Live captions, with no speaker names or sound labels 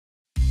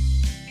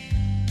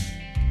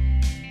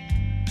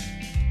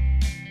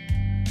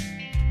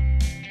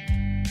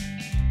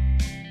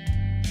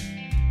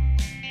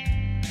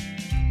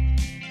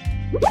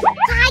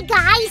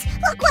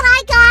Guys, look what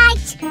I got!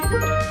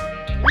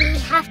 We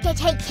have to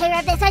take care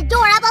of this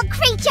adorable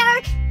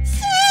creature!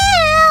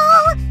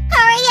 Sue!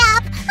 Hurry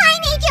up! I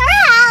need your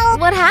help!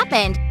 What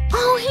happened?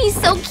 Oh, he's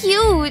so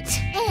cute!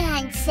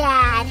 And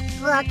sad.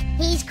 Look,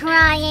 he's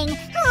crying.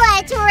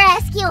 Let's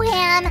rescue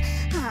him!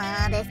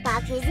 Oh, this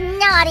box is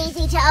not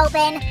easy to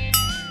open.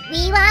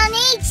 We will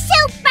need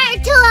super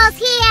tools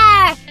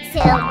here!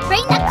 So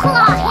bring the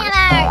claw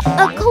hammer!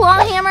 A claw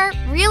hammer?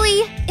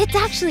 Really? It's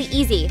actually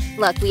easy.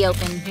 Look, we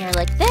open here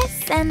like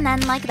this and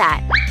then like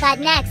that. But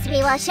next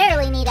we will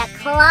surely need a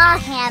claw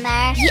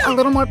hammer. Be a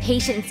little more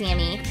patient,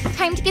 Sammy.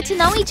 Time to get to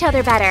know each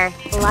other better.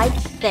 Like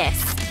this.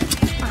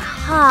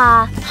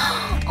 Aha!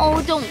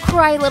 Oh, don't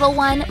cry, little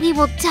one. We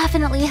will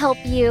definitely help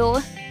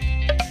you.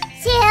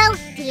 Sue,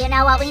 do you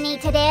know what we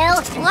need to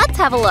do? Let's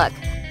have a look.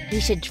 We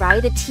should dry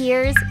the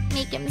tears,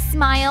 make him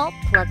smile,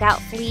 pluck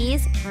out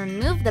fleas,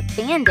 remove the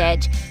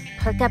bandage,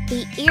 perk up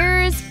the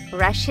ears,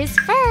 brush his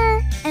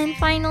fur, and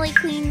finally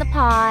clean the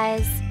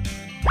paws.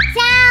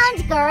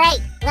 Sounds great!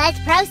 Let's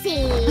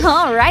proceed!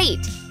 All right.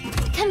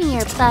 Come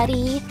here,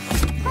 buddy.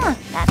 Huh,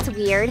 that's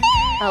weird.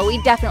 Oh,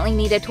 we definitely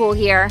need a tool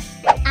here.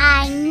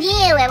 I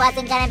knew it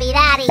wasn't gonna be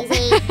that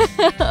easy.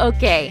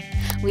 Okay.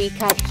 We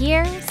cut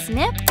here,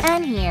 snip,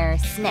 and here,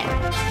 snip.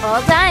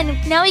 All done.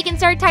 Now we can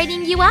start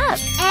tidying you up.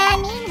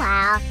 And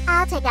meanwhile,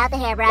 I'll take out the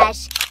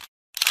hairbrush.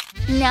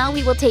 Now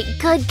we will take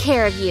good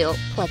care of you.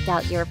 Pluck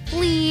out your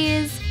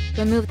fleas,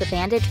 remove the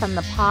bandage from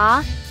the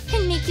paw,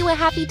 and make you a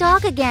happy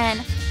dog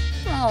again.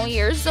 Oh,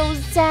 you're so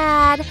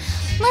sad.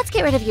 Let's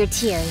get rid of your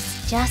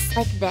tears, just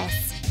like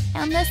this.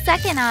 And the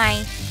second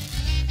eye.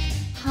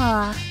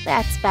 Huh,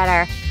 that's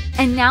better.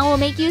 And now we'll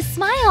make you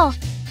smile.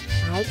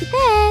 Like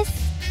this.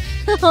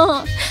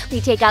 We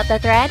take out the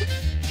thread.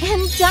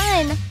 And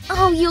done!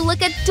 Oh, you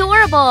look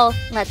adorable!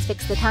 Let's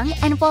fix the tongue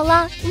and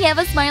voila! We have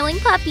a smiling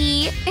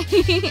puppy!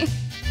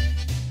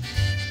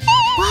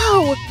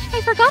 Whoa!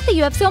 I forgot that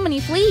you have so many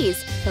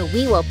fleas. But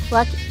we will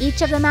pluck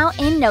each of them out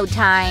in no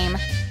time.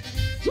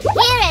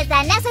 Here is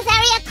the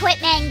necessary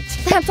equipment!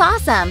 That's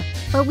awesome!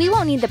 But we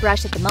won't need the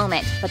brush at the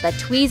moment. But the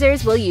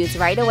tweezers we'll use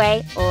right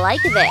away,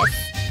 like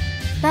this.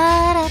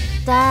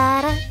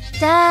 Da-da-da-da,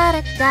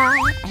 da-da-da.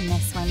 And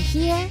this one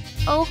here.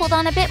 Oh, hold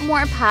on a bit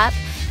more, pup.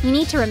 We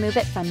need to remove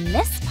it from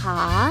this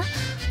paw.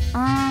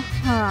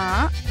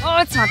 Uh-huh.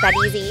 Oh, it's not that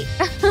easy.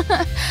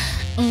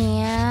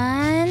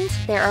 And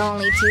there are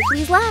only 2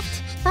 fleas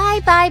left.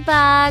 Bye-bye,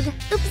 bug.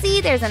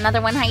 Oopsie, there's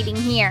another one hiding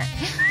here.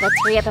 Let's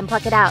hurry up and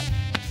pluck it out.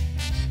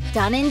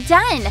 Done and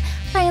done.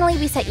 Finally,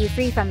 we set you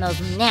free from those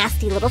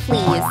nasty little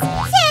fleas.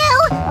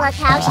 Sue! Look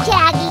how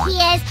shaggy he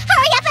is!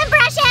 Hurry up and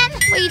brush him!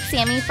 Wait,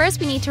 Sammy. First,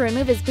 we need to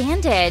remove his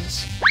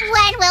bandage.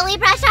 When will we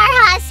brush our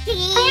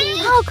husky?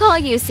 I'll call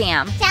you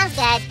Sam. Sounds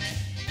good.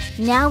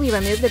 Now we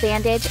remove the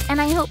bandage, and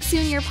I hope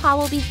soon your paw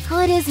will be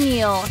good as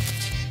new.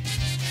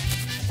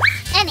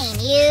 Any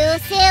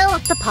news, Sue?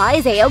 The paw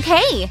is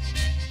A-okay.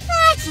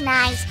 That's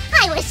nice.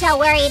 I was so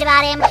worried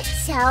about him.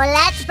 So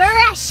let's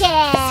brush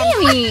him.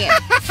 Sammy!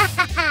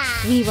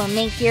 We will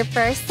make your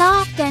fur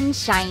soft and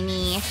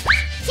shiny.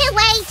 Sue,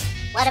 wait!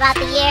 What about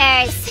the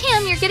ears?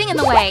 Sam, you're getting in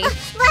the way.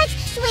 But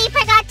we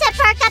forgot to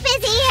perk up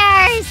his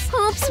ears.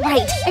 Oops,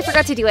 right. I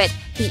forgot to do it.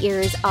 The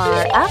ears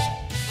are up.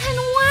 And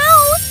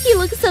wow, he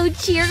looks so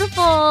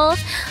cheerful.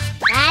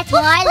 That's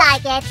more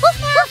like it.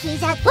 Now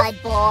he's a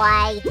good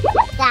boy.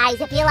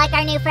 Guys, if you like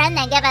our new friend,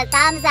 then give a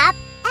thumbs up.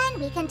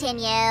 And we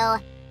continue.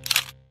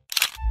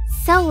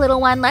 So, little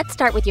one, let's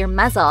start with your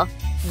muzzle.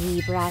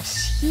 We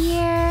brush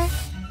here.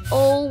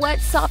 Oh, what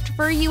soft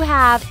fur you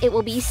have. It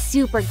will be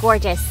super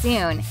gorgeous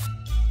soon.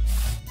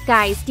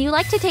 Guys, do you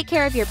like to take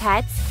care of your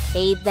pets?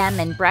 Bathe them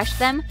and brush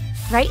them?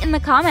 Write in the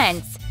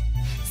comments.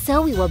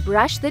 So we will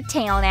brush the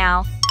tail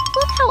now.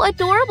 Look how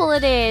adorable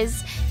it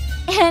is.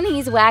 And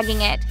he's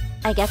wagging it.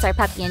 I guess our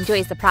puppy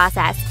enjoys the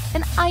process.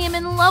 And I am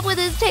in love with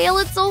his tail.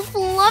 It's so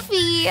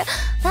fluffy.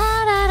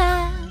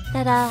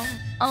 Da-da-da-da-da.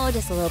 Oh,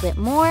 just a little bit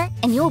more,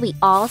 and you'll be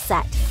all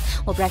set.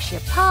 We'll brush your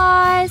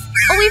paws.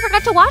 Oh, we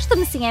forgot to wash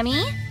them,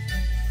 Sammy.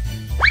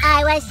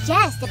 I was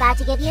just about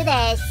to give you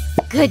this.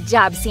 Good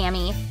job,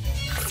 Sammy.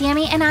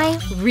 Sammy and I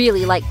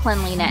really like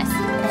cleanliness,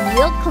 and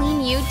we'll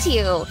clean you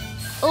too.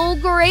 Oh,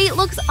 great,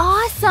 looks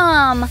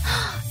awesome.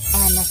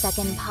 And the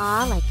second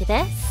paw like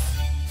this.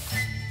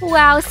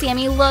 Wow,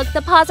 Sammy, look,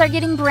 the paws are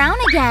getting brown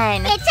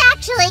again. It's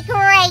actually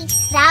great.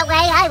 That way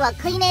I will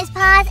clean his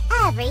paws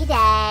every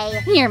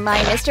day. You're my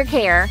Mr.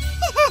 Care.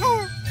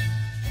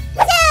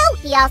 So,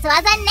 he also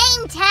has a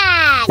name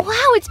tag.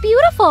 Wow, it's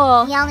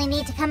beautiful. We only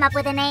need to come up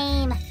with a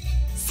name.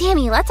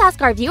 Sammy, let's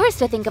ask our viewers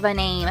to think of a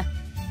name.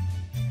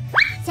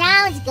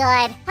 Sounds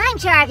good. I'm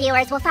sure our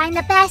viewers will find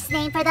the best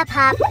name for the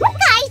pup.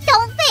 Guys,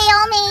 don't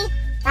fail me.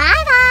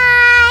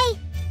 Bye-bye.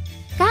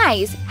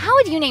 Guys, how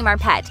would you name our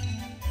pet?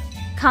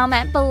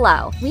 Comment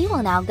below. We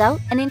will now go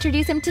and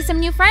introduce him to some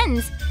new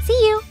friends.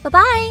 See you.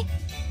 Bye-bye.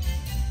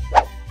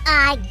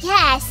 I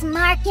guess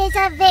Mark is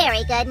a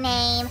very good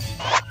name.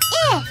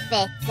 If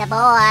it's a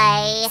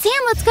boy.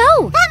 Sam, let's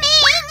go. Coming!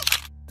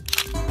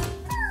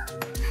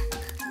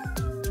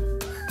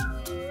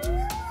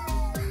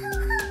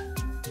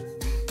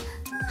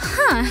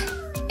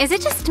 Is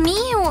it just me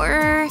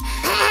or…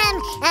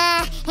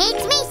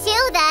 It's me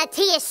too. The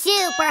tea is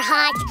super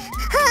hot.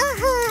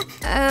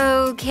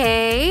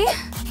 Okay.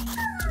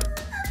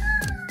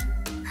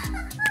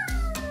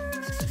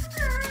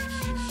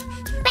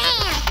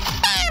 Bam!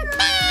 Bam!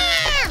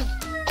 Bam!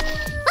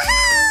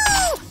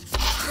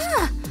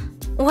 Woohoo!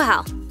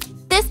 Wow.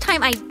 This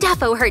time I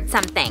defo heard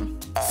something.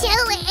 So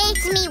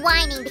it's me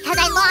whining because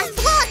I lost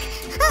look.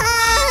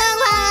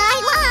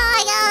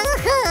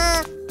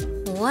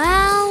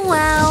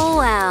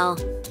 Well.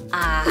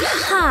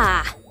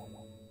 Aha.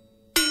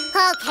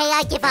 Okay,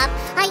 I give up.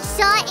 I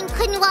saw it and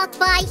couldn't walk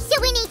by, so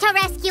we need to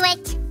rescue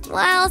it.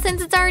 Well,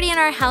 since it's already in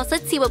our house,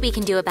 let's see what we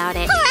can do about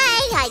it.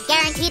 Hooray! I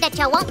guarantee that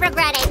you won't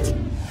regret it.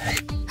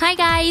 Hi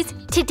guys!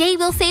 Today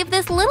we'll save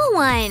this little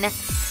one.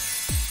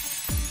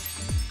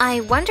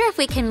 I wonder if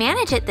we can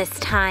manage it this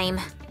time.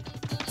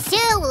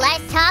 So,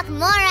 let's talk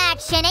more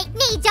action. It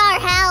needs our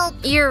help.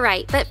 You're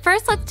right, but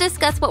first let's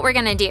discuss what we're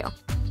gonna do.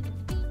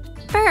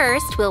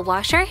 First, we'll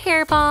wash our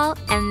hairball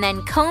and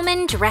then comb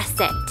and dress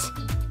it.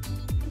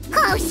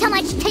 Oh, so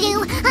much to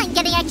do. I'm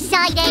getting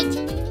excited.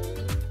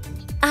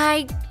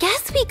 I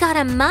guess we got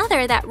a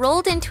mother that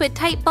rolled into a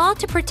tight ball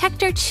to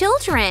protect our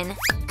children.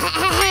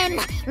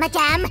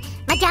 Madame,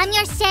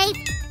 you're safe.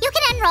 You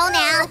can enroll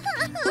now.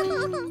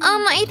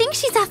 I think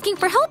she's asking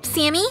for help,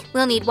 Sammy.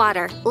 We'll need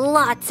water.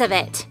 Lots of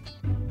it.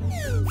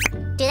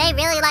 Do they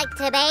really like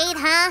to bathe,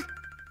 huh?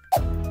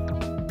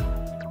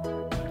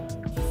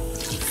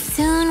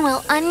 Soon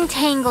we'll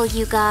untangle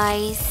you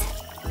guys.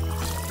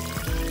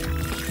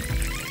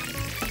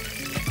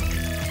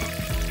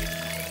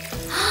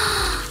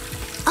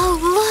 Oh,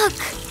 look!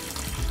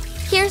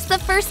 Here's the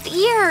first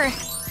ear.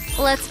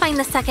 Let's find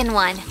the second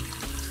one.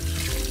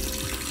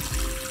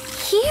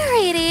 Here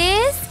it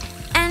is.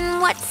 And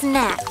what's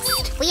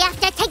next? We have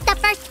to take the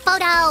first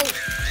photo.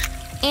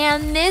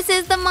 And this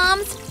is the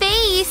mom's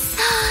face.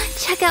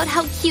 Check out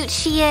how cute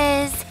she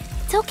is.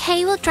 It's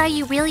okay, we'll dry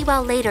you really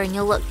well later and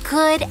you'll look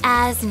good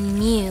as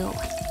new.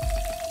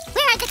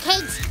 Where are the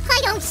kids?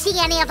 I don't see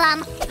any of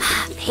them.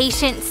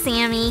 Patience,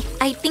 Sammy.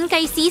 I think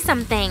I see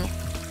something.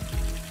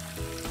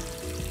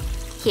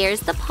 Here's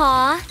the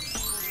paw.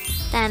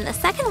 Then the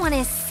second one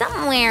is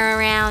somewhere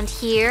around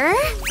here.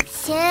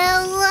 So,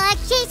 look,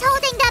 she's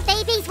holding the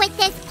babies with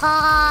this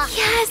paw.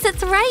 Yes,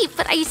 that's right,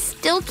 but I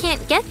still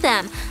can't get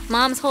them.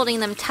 Mom's holding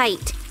them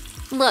tight.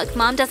 Look,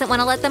 Mom doesn't want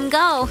to let them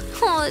go.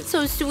 Oh, it's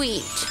so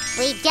sweet.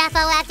 We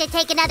defo have to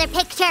take another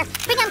picture.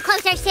 Bring them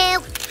closer,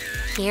 Sue.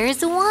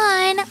 Here's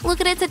one.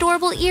 Look at its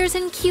adorable ears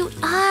and cute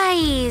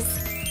eyes.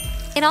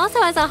 It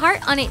also has a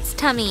heart on its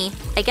tummy.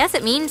 I guess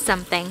it means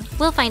something.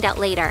 We'll find out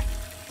later.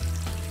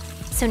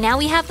 So now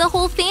we have the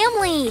whole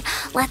family.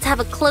 Let's have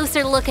a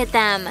closer look at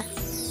them.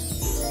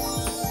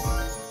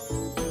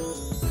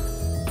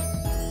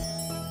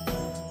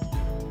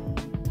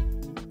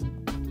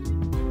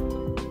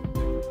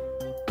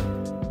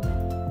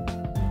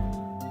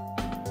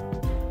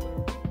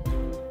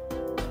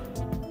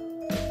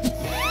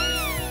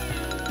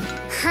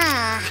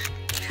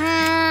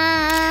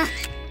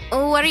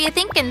 What are you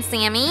thinking,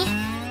 Sammy?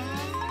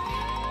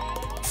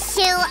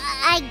 So,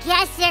 I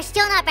guess they're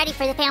still not ready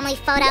for the family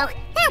photo.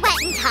 They're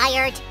wet and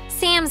tired.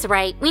 Sam's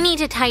right. We need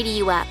to tidy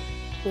you up.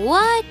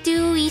 What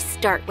do we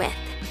start with?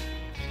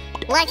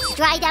 Let's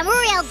dry them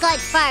real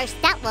good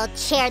first. That will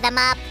cheer them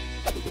up.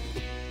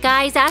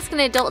 Guys, ask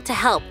an adult to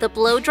help. The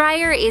blow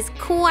dryer is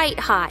quite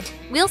hot.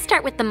 We'll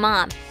start with the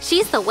mom.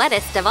 She's the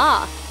wettest of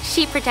all.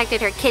 She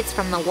protected her kids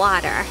from the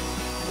water.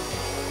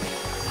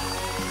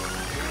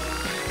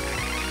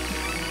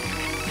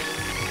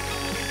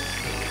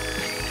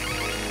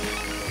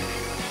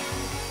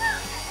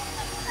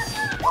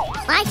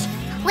 What?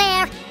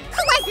 Where?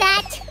 Who was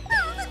that?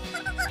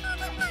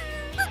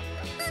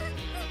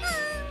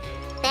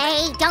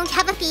 They don't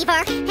have a fever,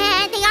 and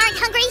they aren't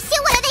hungry,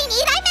 so what do they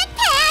need? I'm in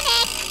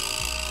panic!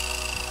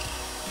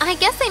 I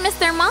guess they miss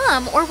their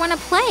mom or want to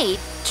play.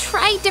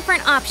 Try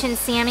different options,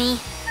 Sammy.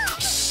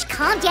 Shh,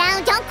 calm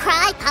down, don't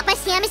cry. Papa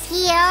Sam is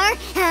here.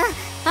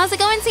 How's it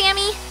going,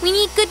 Sammy? We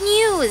need good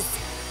news.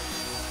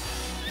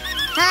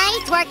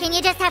 It's working.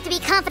 You just have to be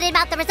confident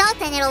about the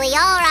results and it'll be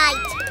all right.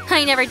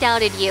 I never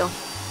doubted you.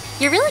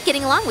 You're really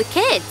getting along with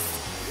kids.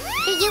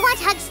 Do you want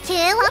hugs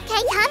too?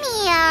 Okay, come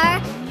here.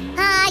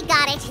 I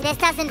got it. This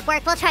doesn't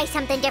work. We'll try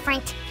something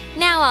different.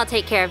 Now I'll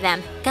take care of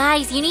them.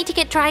 Guys, you need to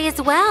get dry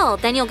as well.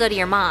 Then you'll go to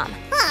your mom.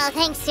 Oh,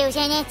 thanks,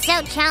 Susan. It's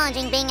so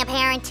challenging being a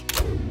parent.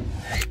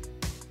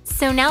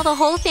 So now the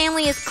whole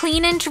family is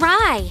clean and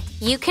dry.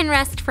 You can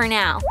rest for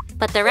now.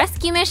 But the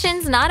rescue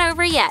mission's not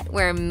over yet.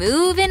 We're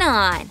moving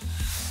on.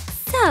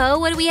 So,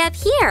 what do we have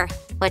here?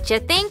 What you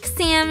think,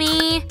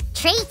 Sammy?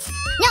 Treats?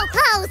 No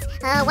clothes.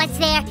 What's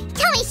there?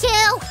 Tell me,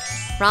 Sue.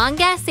 Wrong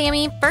guess,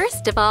 Sammy.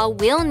 First of all,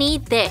 we'll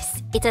need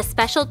this. It's a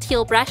special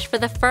teal brush for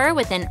the fur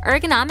with an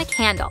ergonomic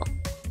handle.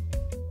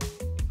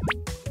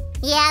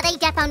 Yeah, they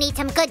defo need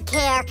some good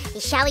care.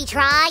 Shall we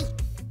try?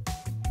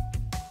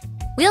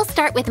 We'll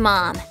start with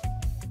Mom.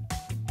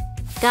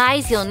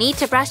 Guys, you'll need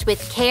to brush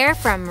with care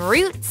from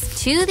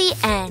roots to the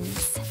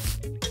ends.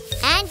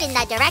 And in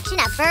the direction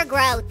of fur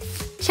growth.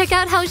 Check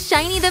out how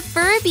shiny the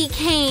fur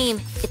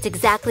became! It's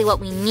exactly what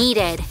we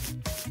needed.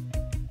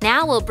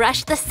 Now we'll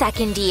brush the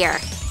second ear.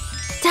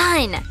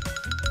 Done!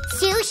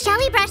 Sue, shall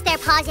we brush their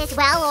paws as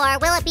well, or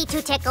will it be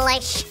too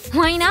ticklish?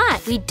 Why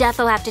not? We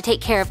defo have to take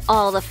care of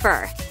all the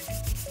fur.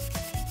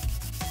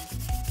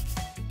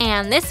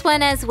 And this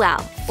one as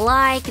well,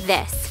 like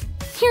this.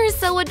 You're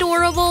so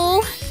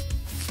adorable!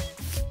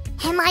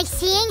 Am I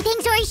seeing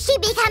things, or is she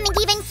becoming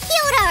even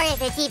cuter,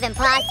 if it's even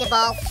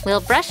possible?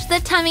 We'll brush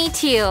the tummy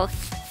too.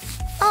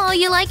 Oh,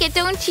 you like it,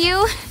 don't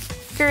you?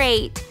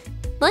 Great.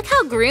 Look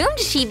how groomed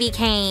she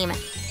became.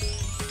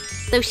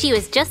 Though she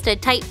was just a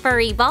tight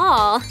furry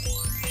ball.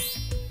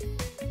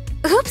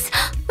 Oops!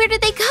 Where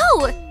did they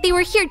go? They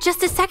were here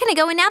just a second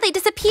ago and now they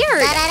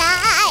disappeared!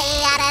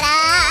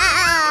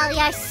 Oh,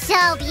 you're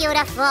so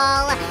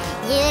beautiful!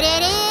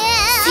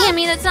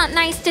 Sammy, that's not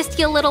nice to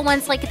steal little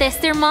ones like this.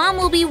 Their mom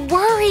will be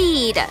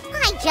worried!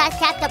 I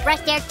just have to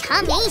brush their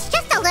tummies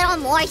just a little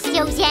more,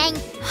 Susan!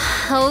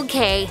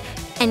 Okay.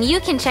 And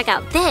you can check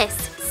out this!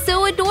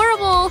 So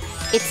adorable!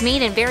 It's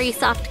made in very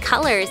soft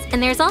colors,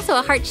 and there's also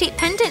a heart-shaped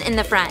pendant in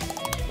the front.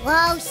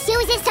 Whoa,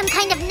 Susan, some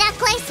kind of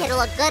necklace? It'll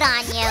look good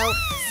on you.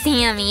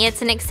 Sammy,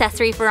 it's an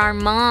accessory for our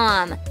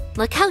mom.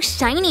 Look how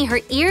shiny her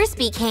ears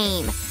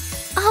became.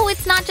 Oh,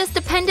 it's not just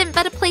a pendant,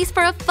 but a place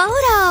for a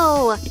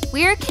photo.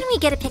 Where can we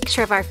get a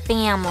picture of our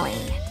family?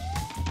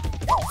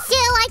 Sue,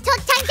 I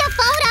took tons of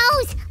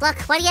photos. Look,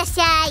 what do you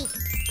say?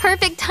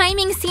 Perfect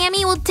timing,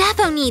 Sammy. We'll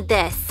defo need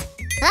this.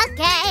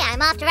 Okay,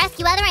 I'm off to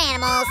rescue other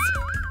animals.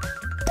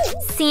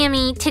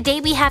 Sammy,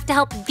 today we have to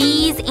help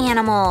these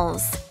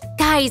animals.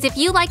 Guys, if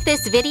you like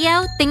this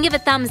video, then give a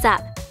thumbs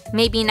up.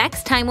 Maybe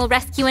next time we'll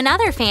rescue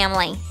another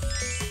family.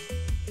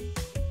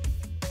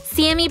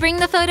 Sammy, bring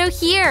the photo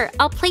here.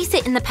 I'll place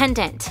it in the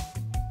pendant.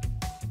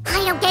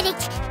 I don't get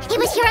it. It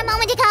was here a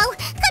moment ago.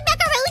 Come back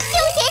around,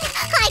 Susan.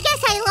 I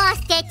guess I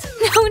lost it.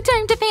 No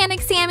time to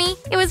panic, Sammy.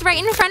 It was right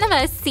in front of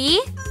us,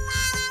 see?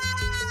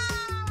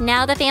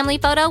 Now the family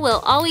photo will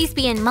always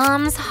be in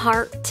Mom's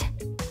heart.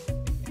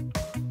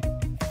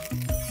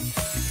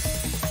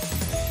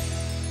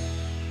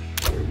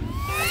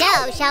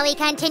 So, shall we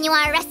continue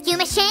our rescue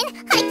mission?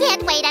 I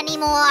can't wait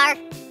anymore.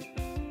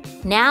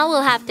 Now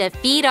we'll have to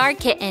feed our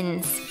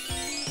kittens.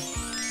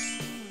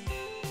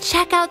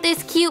 Check out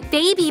this cute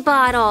baby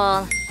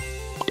bottle.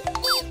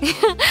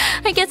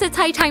 I guess it's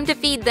high time to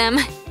feed them.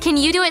 Can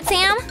you do it,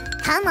 Sam?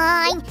 Come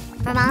on.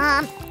 For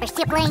Mom, for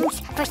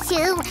siblings, for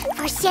Sue,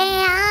 for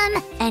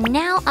Sam. And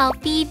now I'll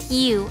feed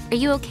you. Are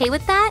you okay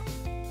with that?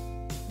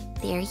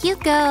 There you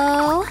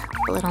go.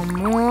 A little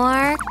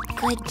more.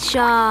 Good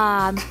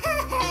job.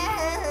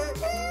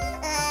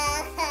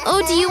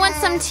 Oh, do you want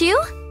some too?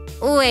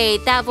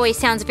 Wait, that voice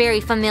sounds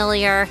very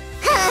familiar.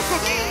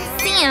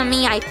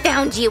 Sammy, I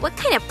found you. What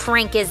kind of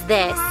prank is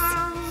this?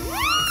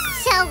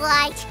 So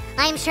what?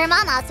 I'm sure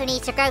Mom also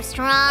needs to grow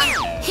strong.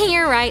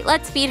 You're right.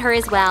 Let's feed her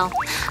as well.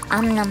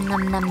 Num num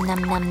num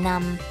num num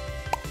num.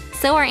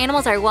 So our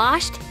animals are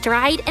washed,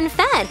 dried, and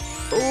fed.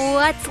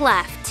 What's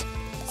left?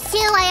 Sue,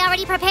 I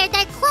already prepared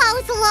their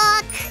clothes.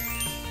 Look.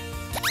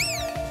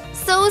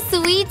 So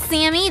sweet,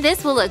 Sammy.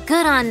 This will look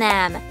good on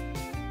them.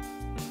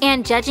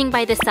 And judging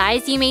by the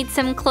size, you made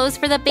some clothes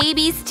for the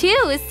babies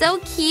too. So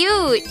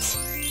cute.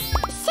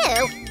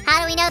 Sue,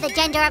 how do we know the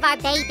gender of our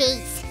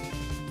babies?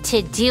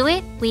 To do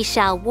it, we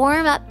shall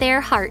warm up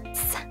their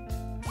hearts.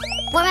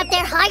 Warm up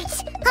their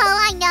hearts?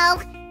 Oh, I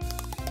know.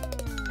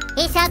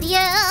 It's a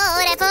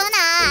beautiful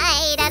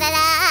night. Da, da,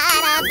 da,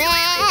 da,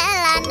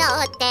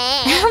 bella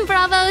notte.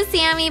 Bravo,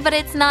 Sammy, but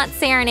it's not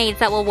serenades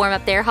that will warm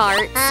up their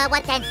hearts.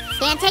 What then?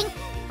 Dancing?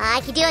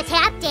 I could do a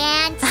tap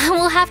dance.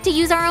 We'll have to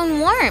use our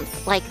own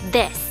warmth, like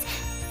this.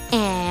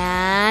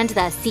 And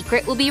the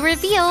secret will be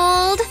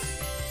revealed.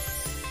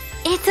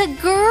 It's a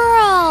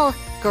girl!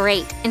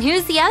 Great, and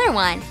who's the other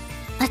one?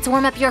 Let's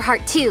warm up your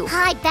heart too.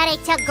 I bet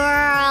it's a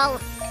girl.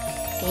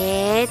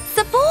 It's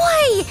a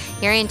boy!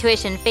 Your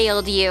intuition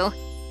failed you.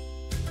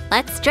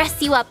 Let's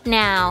dress you up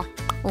now.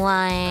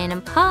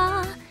 One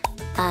paw,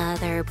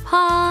 other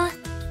paw.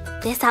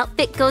 This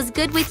outfit goes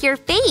good with your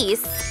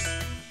face.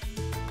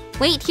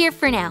 Wait here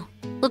for now.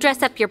 We'll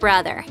dress up your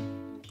brother.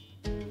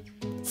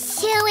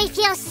 Sue, it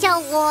feels so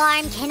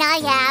warm. Can I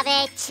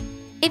have it?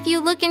 If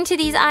you look into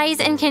these eyes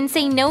and can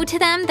say no to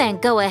them, then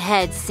go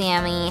ahead,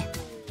 Sammy.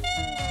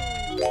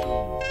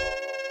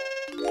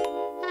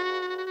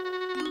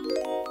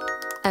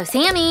 Oh,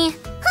 Sammy.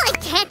 I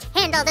can't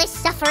handle this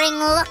suffering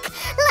look.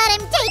 Let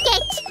him take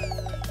it.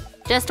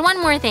 Just one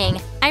more thing.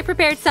 I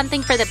prepared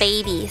something for the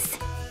babies.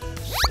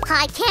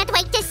 I can't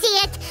wait to see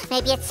it.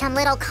 Maybe it's some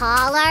little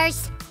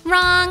collars.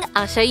 Wrong.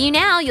 I'll show you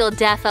now. You'll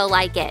defo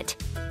like it.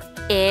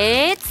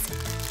 It's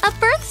a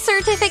birth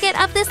certificate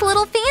of this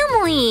little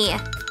family.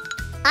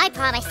 I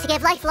promise to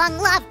give lifelong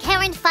love,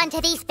 care, and fun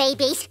to these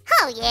babies.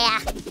 Oh, yeah.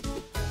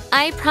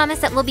 I promise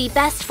that we'll be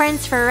best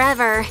friends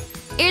forever.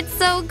 It's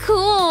so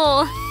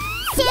cool.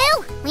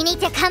 Sue, we need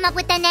to come up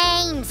with the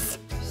names.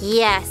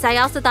 Yes, I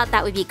also thought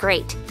that would be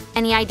great.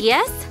 Any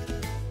ideas?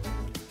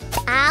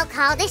 I'll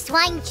call this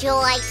one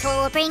Joy, so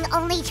it will bring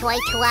only joy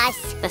to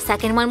us. The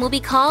second one will be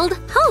called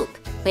Hope,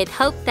 with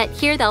hope that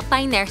here they'll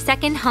find their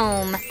second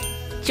home.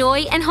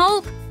 Joy and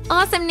Hope.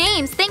 Awesome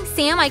names. Thanks,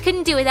 Sam. I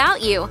couldn't do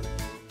without you.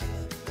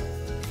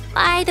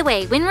 By the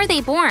way, when were they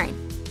born?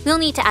 We'll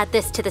need to add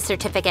this to the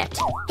certificate.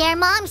 Their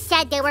mom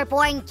said they were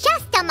born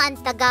just a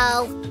month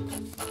ago.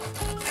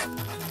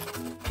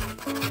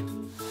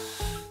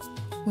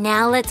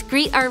 Now let's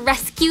greet our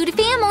rescued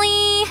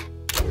family.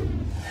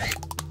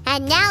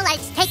 And now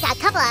let's take a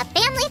couple of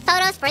family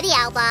photos for the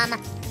album.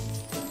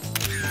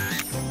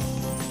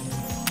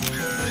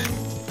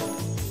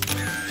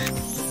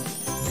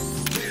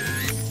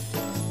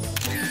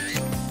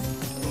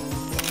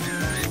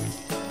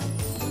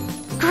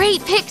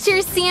 Great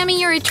pictures,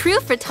 Sammy. You're a true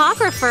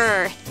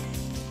photographer.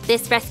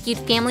 This rescued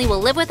family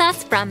will live with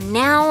us from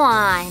now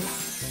on.